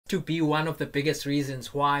to be one of the biggest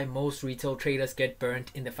reasons why most retail traders get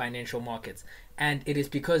burnt in the financial markets. And it is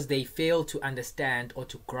because they fail to understand or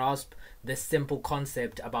to grasp the simple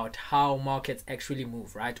concept about how markets actually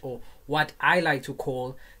move, right? Or what I like to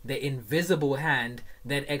call the invisible hand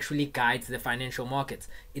that actually guides the financial markets.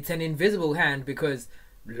 It's an invisible hand because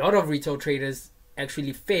a lot of retail traders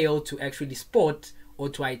actually fail to actually spot or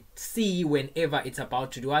to see whenever it's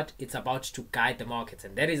about to do what? It's about to guide the markets.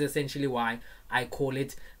 And that is essentially why I call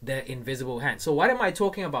it the invisible hand. So what am I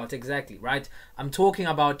talking about exactly, right? I'm talking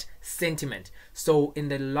about sentiment. So in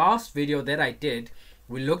the last video that I did,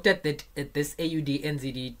 we looked at this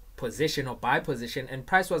AUD/NZD position or buy position, and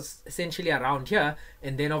price was essentially around here.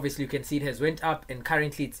 And then obviously you can see it has went up and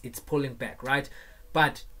currently it's pulling back, right?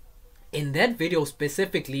 But in that video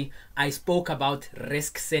specifically, I spoke about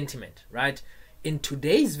risk sentiment, right? In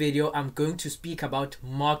today's video, I'm going to speak about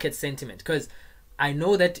market sentiment because I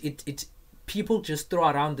know that people just throw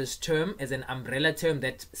around this term as an umbrella term,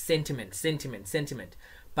 that sentiment.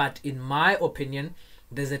 But in my opinion,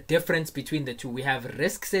 there's a difference between the two. We have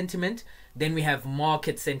risk sentiment, then we have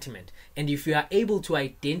market sentiment. And if you are able to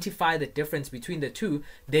identify the difference between the two,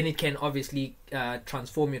 then it can obviously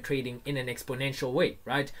transform your trading in an exponential way,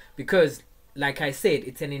 right? Because like I said,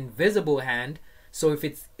 it's an invisible hand. So if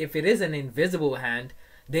it is an invisible hand,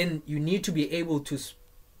 then you need to be able to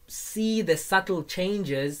see the subtle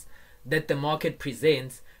changes that the market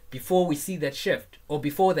presents before we see that shift, or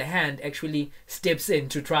before the hand actually steps in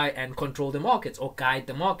to try and control the markets or guide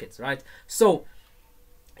the markets, right? So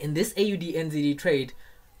in this AUD/NZD trade,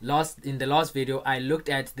 in the last video, I looked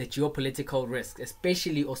at the geopolitical risk,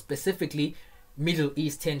 especially or specifically Middle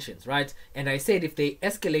East tensions, right? And I said if they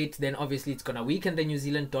escalate, then obviously it's gonna weaken the New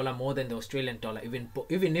Zealand dollar more than the Australian dollar,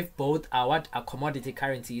 even if both are commodity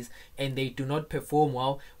currencies, and they do not perform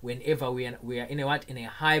well whenever we are in a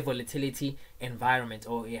high volatility environment,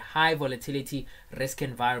 or a high volatility risk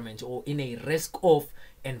environment, or in a risk off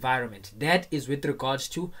environment. That is with regards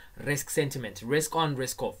to risk sentiment, risk on,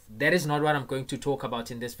 risk off. That is not what I'm going to talk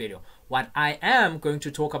about in this video. What I am going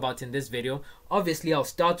to talk about in this video, obviously I'll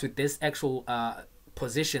start with this actual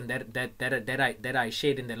position that I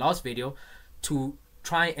shared in the last video to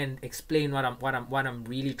try and explain what I'm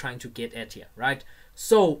really trying to get at here, right?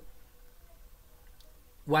 So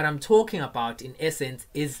what I'm talking about in essence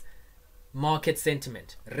is market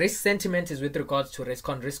sentiment. Risk sentiment is with regards to risk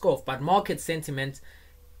on, risk off, but market sentiment,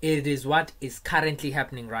 it is what is currently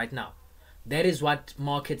happening right now. That is what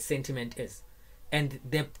market sentiment is. And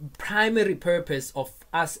the primary purpose of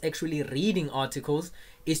us actually reading articles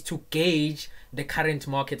is to gauge the current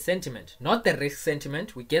market sentiment, not the risk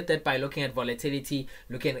sentiment. We get that by looking at volatility,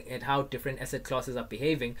 looking at how different asset classes are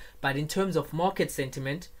behaving. But in terms of market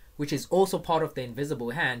sentiment, which is also part of the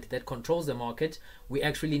invisible hand that controls the market, we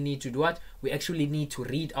actually need to do what? We actually need to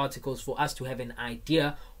read articles for us to have an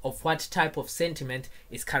idea of what type of sentiment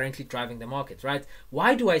is currently driving the market, right?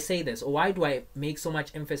 Why do I say this, or why do I make so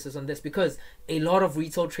much emphasis on this? Because a lot of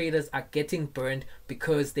retail traders are getting burned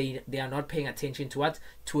because they are not paying attention to what?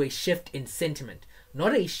 To a shift in sentiment.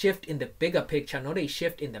 Not a shift in the bigger picture, not a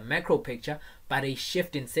shift in the macro picture, but a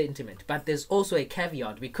shift in sentiment. But there's also a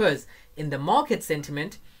caveat, because in the market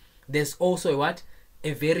sentiment, there's also what?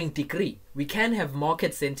 A varying degree. We can have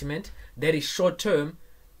market sentiment that is short term,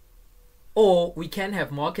 or we can have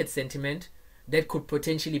market sentiment that could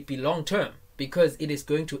potentially be long term, because it is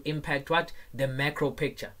going to impact what? The macro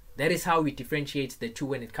picture. That is how we differentiate the two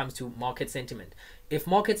when it comes to market sentiment. If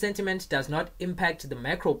market sentiment does not impact the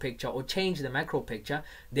macro picture or change the macro picture,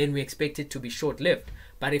 then we expect it to be short-lived.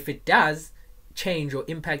 But if it does change or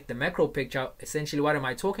impact the macro picture, essentially what am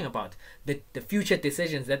I talking about? The future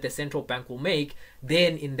decisions that the central bank will make,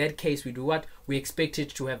 then in that case we do what? We expect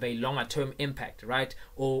it to have a longer term impact, right?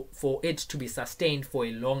 Or for it to be sustained for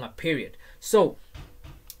a longer period. So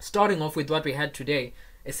starting off with what we had today,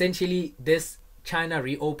 essentially this China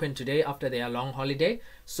reopened today after their long holiday.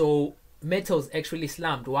 So metals actually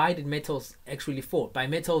slumped. Why did metals actually fall? By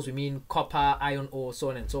metals we mean copper, iron ore, so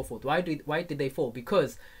on and so forth. Why did they fall?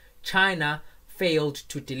 Because China failed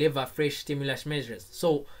to deliver fresh stimulus measures.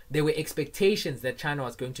 So there were expectations that China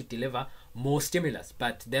was going to deliver more stimulus,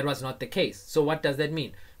 but that was not the case. So what does that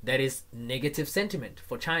mean? That is negative sentiment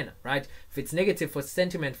for China, right? If it's negative for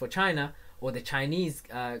sentiment for China, or the Chinese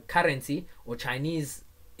currency, or Chinese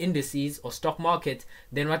indices or stock market,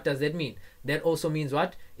 then what does that mean? That also means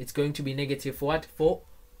what? It's going to be negative for what? For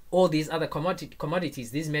all these other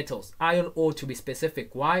commodities, these metals, iron ore to be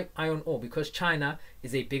specific. Why iron ore? Because China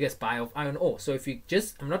is a biggest buyer of iron ore. So if you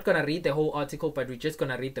just, I'm not going to read the whole article, but we're just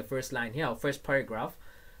going to read the first line here, first paragraph.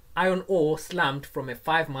 Iron ore slumped from a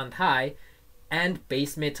 5-month high and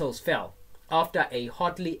base metals fell. after a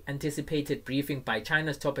hotly anticipated briefing by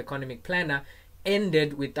China's top economic planner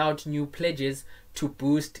ended without new pledges to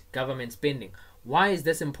boost government spending. Why is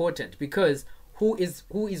this important? Because who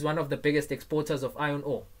is one of the biggest exporters of iron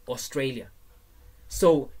ore? Australia.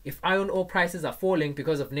 So if iron ore prices are falling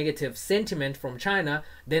because of negative sentiment from China,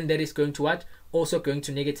 then that is going to what? Also going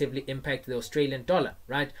to negatively impact the Australian dollar,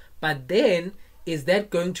 right? But then, is that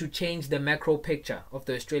going to change the macro picture of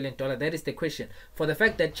the Australian dollar? That is the question. For the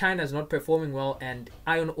fact that China is not performing well and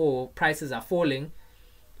iron ore prices are falling,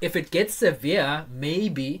 if it gets severe,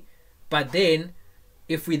 maybe. But then,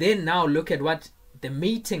 if we then now look at what the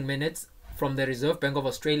meeting minutes from the Reserve Bank of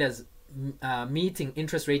Australia's meeting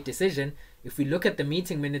interest rate decision, if we look at the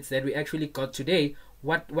meeting minutes that we actually got today,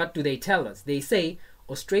 what do they tell us? They say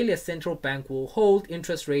Australia's central bank will hold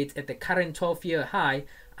interest rates at the current 12-year high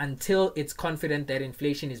until it's confident that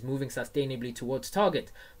inflation is moving sustainably towards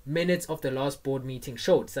target. Minutes of the last board meeting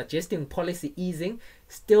showed, suggesting policy easing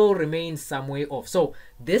still remains some way off. So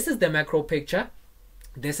this is the macro picture.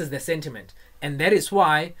 This is the sentiment. And that is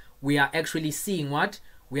why we are actually seeing what?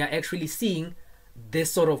 We are actually seeing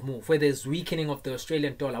this sort of move where there's weakening of the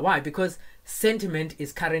Australian dollar. Why? Because sentiment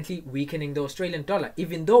is currently weakening the Australian dollar,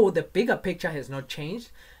 even though the bigger picture has not changed.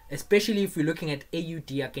 Especially if we're looking at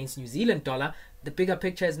AUD against New Zealand dollar, the bigger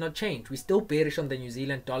picture has not changed. We're still bearish on the New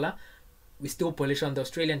Zealand dollar. We're still bullish on the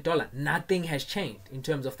Australian dollar. Nothing has changed in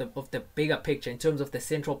terms of the bigger picture, in terms of the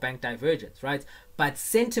central bank divergence, right? But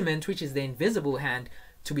sentiment, which is the invisible hand,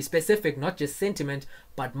 to be specific, not just sentiment,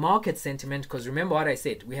 but market sentiment, because remember what I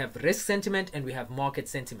said, we have risk sentiment and we have market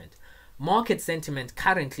sentiment. Market sentiment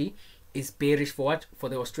currently is bearish for what? For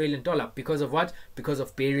the Australian dollar. Because of what? Because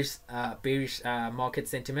of bearish market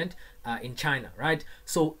sentiment in China, right?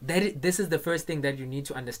 So this is the first thing that you need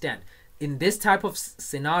to understand. In this type of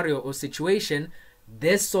scenario or situation,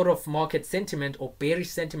 this sort of market sentiment or bearish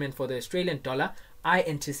sentiment for the Australian dollar, I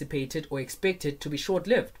anticipated or expected to be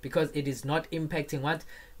short-lived, because it is not impacting what?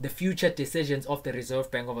 The future decisions of the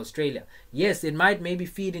Reserve Bank of Australia. Yes, it might maybe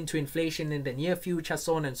feed into inflation in the near future,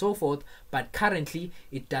 so on and so forth, but currently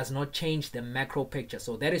it does not change the macro picture.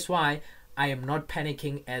 So that is why I am not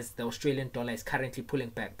panicking as the Australian dollar is currently pulling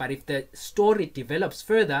back. But if the story develops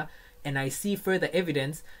further and I see further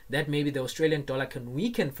evidence that maybe the Australian dollar can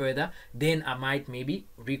weaken further, then I might maybe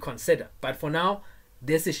reconsider. But for now,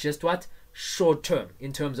 this is just what? Short term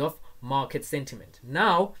in terms of market sentiment.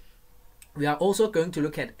 Now we are also going to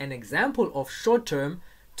look at an example of short term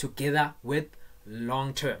together with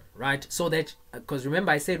long term, right? So that, because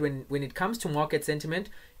remember I said when it comes to market sentiment,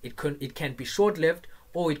 it can be short lived,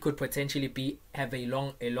 or it could potentially have a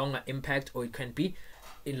longer impact, or it can be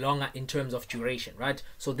longer in terms of duration, right?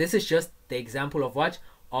 So this is just the example of what?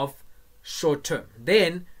 Of short term.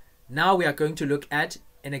 Then now we are going to look at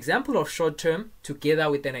an example of short term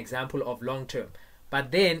together with an example of long term.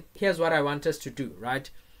 But then here's what I want us to do, right?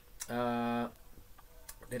 Let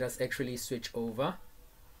us actually switch over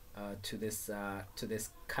to this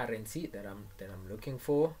currency that I'm looking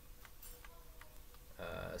for.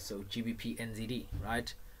 So GBPNZD,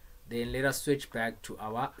 right? Then let us switch back to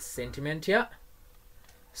our sentiment here.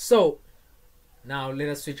 So now let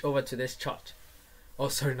us switch over to this chart. Oh,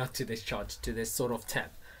 sorry, not to this chart, to this sort of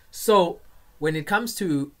tab. So when it comes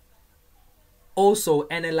to also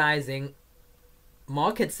analyzing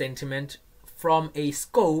market sentiment from a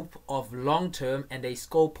scope of long-term and a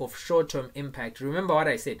scope of short-term impact, remember what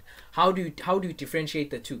I said. How do you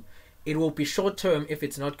differentiate the two? It will be short-term if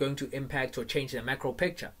it's not going to impact or change the macro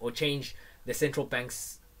picture or change the central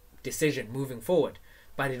bank's decision moving forward.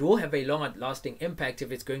 But it will have a longer lasting impact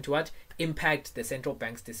if it's going to what? Impact the central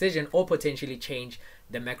bank's decision or potentially change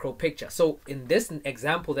the macro picture. So in this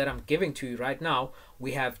example that I'm giving to you right now,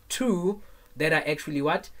 we have two that are actually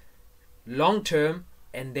what? Long term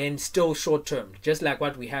and then still short term, just like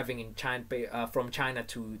what we're having in China, from China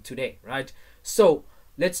to today, right? So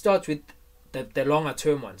let's start with the longer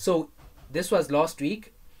term one. So this was last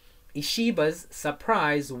week. Ishiba's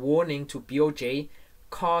surprise warning to BOJ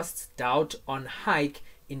casts doubt on hike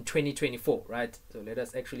in 2024, right? So let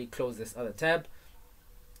us actually close this other tab.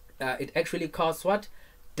 It actually casts what?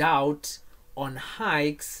 Doubt on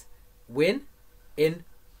hikes when? In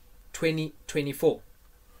 2024,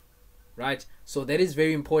 right? So that is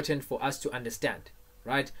very important for us to understand,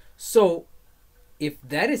 right? So if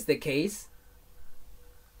that is the case,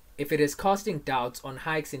 if it is casting doubts on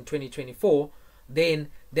hikes in 2024, then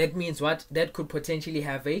that means what? That could potentially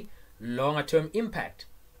have a longer term impact.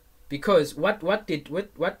 Because what did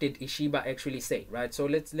Ishiba actually say, right? So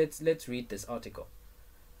let's read this article.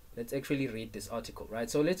 Let's actually read this article, right?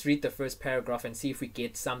 So let's read the first paragraph and see if we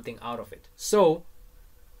get something out of it. So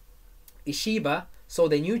Ishiba, so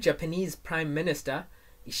the new Japanese Prime Minister,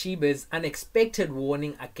 Ishiba's unexpected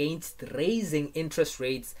warning against raising interest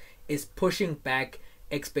rates is pushing back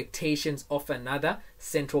expectations of another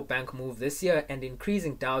central bank move this year and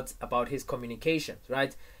increasing doubts about his communications,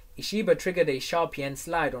 right? Ishiba triggered a sharp yen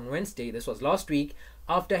slide on Wednesday, this was last week,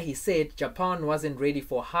 after he said Japan wasn't ready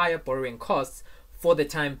for higher borrowing costs for the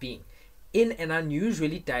time being, in an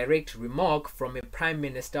unusually direct remark from a prime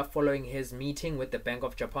minister following his meeting with the Bank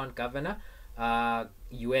of Japan governor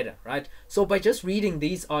Ueda, right? So by just reading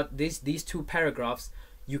these two paragraphs,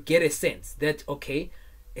 you get a sense that, okay,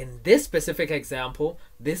 in this specific example,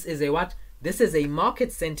 this is a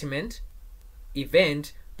market sentiment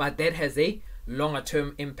event, but that has a longer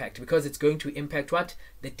term impact, because it's going to impact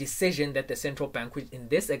the decision that the central bank, which in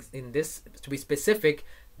this to be specific,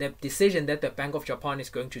 the decision that the Bank of Japan is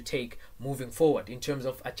going to take moving forward in terms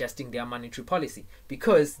of adjusting their monetary policy,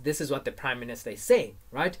 because this is what the prime minister is saying,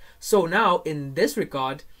 right? So now in this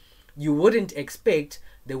regard, you wouldn't expect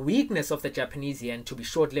the weakness of the Japanese yen to be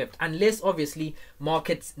short-lived, unless obviously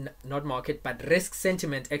risk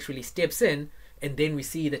sentiment actually steps in, and then we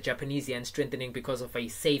see the Japanese yen strengthening because of a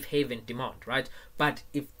safe haven demand, right? But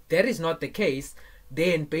if that is not the case,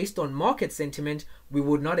 then based on market sentiment, we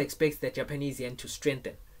would not expect the Japanese yen to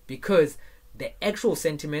strengthen, because the actual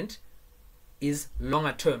sentiment is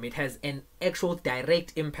longer term. It has an actual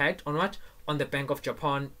direct impact on on the Bank of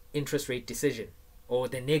Japan interest rate decision, or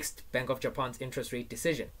the next Bank of Japan's interest rate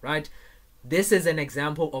decision, right? This is an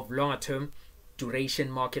example of longer term duration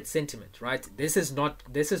market sentiment, right? This is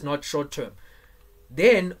not short term.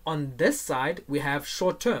 Then on this side, we have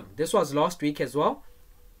short term. This was last week as well.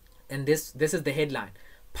 And this is the headline.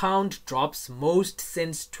 Pound drops most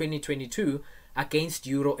since 2022 against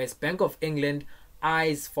euro as Bank of England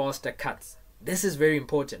eyes faster cuts. This is very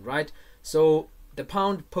important, right? So the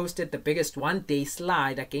pound posted the biggest one-day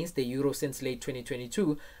slide against the euro since late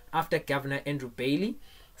 2022 after Governor Andrew Bailey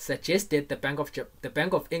suggested the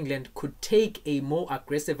Bank of England could take a more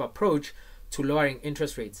aggressive approach to lowering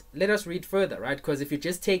interest rates. Let us read further, right? Because if you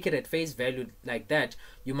just take it at face value like that,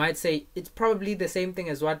 you might say it's probably the same thing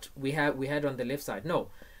as what we had on the left side. No,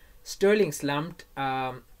 sterling slumped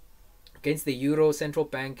against the euro. Central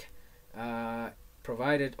bank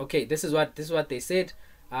provided. Okay, this is what they said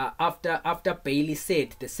after Bailey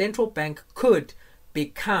said the central bank could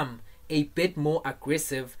become a bit more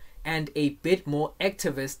aggressive and a bit more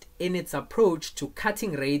activist in its approach to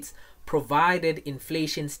cutting rates, provided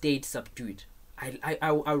inflation stayed subdued.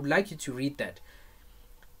 I would like you to read that.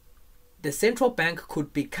 The central bank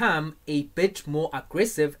could become a bit more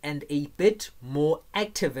aggressive and a bit more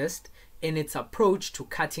activist in its approach to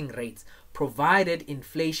cutting rates, provided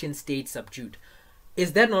inflation stayed subdued.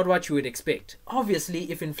 Is that not what you would expect?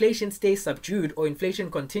 Obviously, if inflation stays subdued or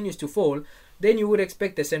inflation continues to fall, then you would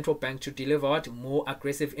expect the central bank to deliver more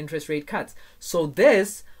aggressive interest rate cuts. So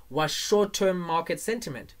this was short-term market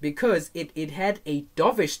sentiment, because it had a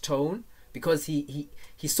dovish tone, because he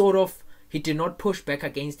did not push back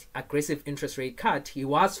against aggressive interest rate cut. He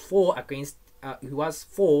was for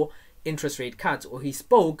interest rate cuts, or he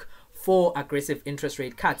spoke for aggressive interest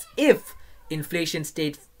rate cuts if inflation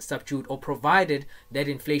stayed subdued, or provided that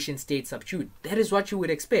inflation stayed subdued. That is what you would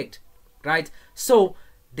expect, right? So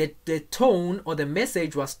the tone or the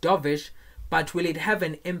message was dovish. But will it have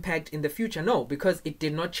an impact in the future? No, because it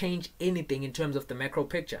did not change anything in terms of the macro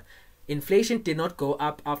picture. Inflation did not go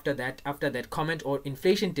up after that comment, or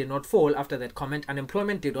inflation did not fall after that comment.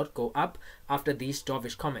 Unemployment did not go up after these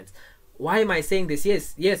dovish comments. Why am I saying this?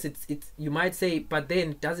 Yes, it's you might say, but then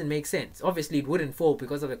it doesn't make sense. Obviously, it wouldn't fall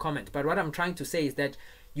because of the comment. But what I'm trying to say is that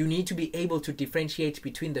you need to be able to differentiate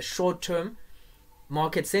between the short-term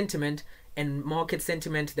market sentiment and market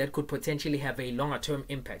sentiment that could potentially have a longer-term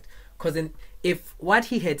impact. Because if what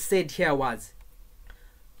he had said here was,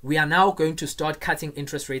 we are now going to start cutting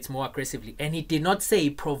interest rates more aggressively, and he did not say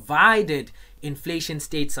provided inflation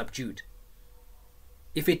stayed subdued.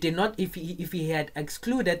 If he had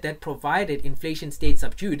excluded that provided inflation stayed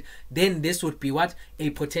subdued, then this would be a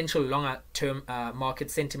potential longer term market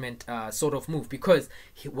sentiment sort of move, because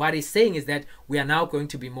what he's saying is that we are now going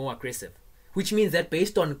to be more aggressive, which means that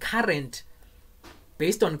based on current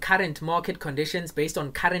market conditions, based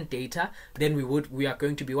on current data, then we are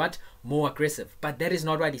going to be more aggressive. But that is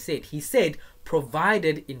not what he said. He said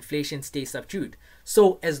provided inflation stays subdued.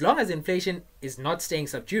 So as long as inflation is not staying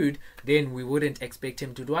subdued, then we wouldn't expect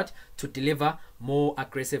him to do to deliver more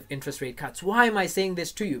aggressive interest rate cuts. Why am I saying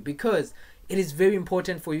this to you? Because it is very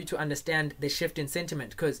important for you to understand the shift in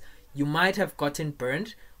sentiment, because you might have gotten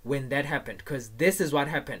burned when that happened, because this is what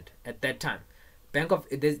happened at that time.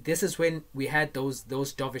 this is when we had those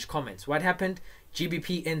dovish comments. What happened?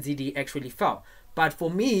 GBPNZD actually fell. But for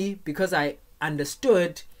me, because I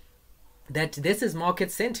understood that this is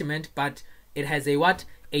market sentiment, but it has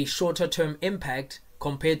a shorter term impact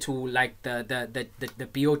compared to like the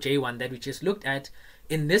BOJ one that we just looked at.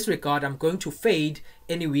 In this regard, I'm going to fade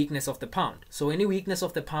any weakness of the pound. So any weakness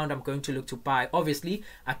of the pound, I'm going to look to buy, obviously,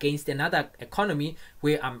 against another economy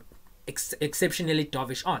where I'm exceptionally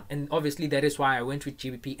dovish on. And obviously that is why I went with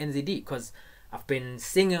GBPNZD, because I've been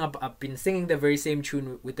singing the very same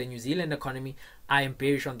tune with the New Zealand economy. I am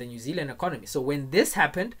bearish on the New Zealand economy. So when this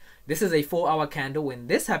happened, this is a 4-hour candle. When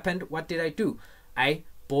this happened, what did I do? I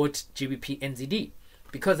bought GBPNZD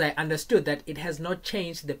because I understood that it has not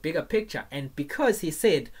changed the bigger picture. And because he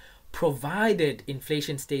said, provided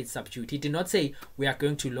inflation stays subdued, he did not say we are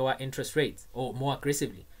going to lower interest rates or more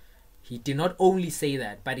aggressively. He did not only say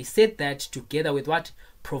that, but he said that together with what?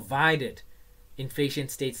 Provided inflation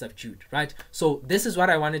stays subdued, right? So this is what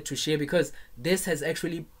I wanted to share, because this has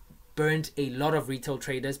actually burnt a lot of retail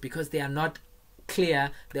traders because they are not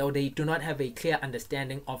clear, or they do not have a clear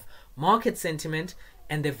understanding of market sentiment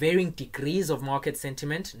and the varying degrees of market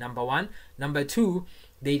sentiment, number one. Number two,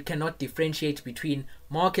 they cannot differentiate between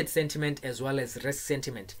market sentiment as well as risk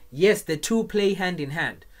sentiment. Yes, the two play hand in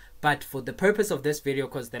hand. But for the purpose of this video,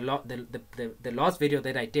 because the last video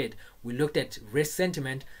that I did, we looked at risk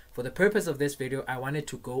sentiment. For the purpose of this video, I wanted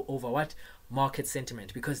to go over what? Market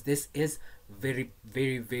sentiment, because this is very,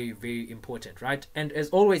 very, very, very important, right? And as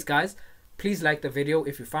always, guys, please like the video.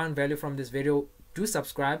 If you found value from this video, do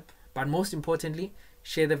subscribe. But most importantly,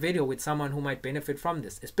 share the video with someone who might benefit from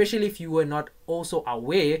this, especially if you were not also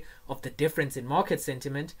aware of the difference in market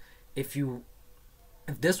sentiment. If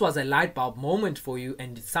this was a light bulb moment for you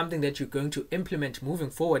and it's something that you're going to implement moving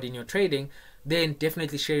forward in your trading, then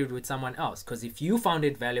definitely share it with someone else. Because if you found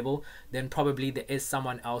it valuable, then probably there is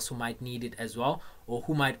someone else who might need it as well, or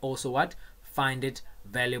who might also find it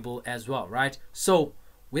valuable as well, right? So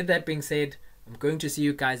with that being said, I'm going to see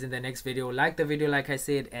you guys in the next video. Like the video, like I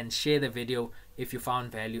said, and share the video if you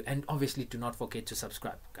found value. And obviously do not forget to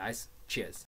subscribe, guys. Cheers.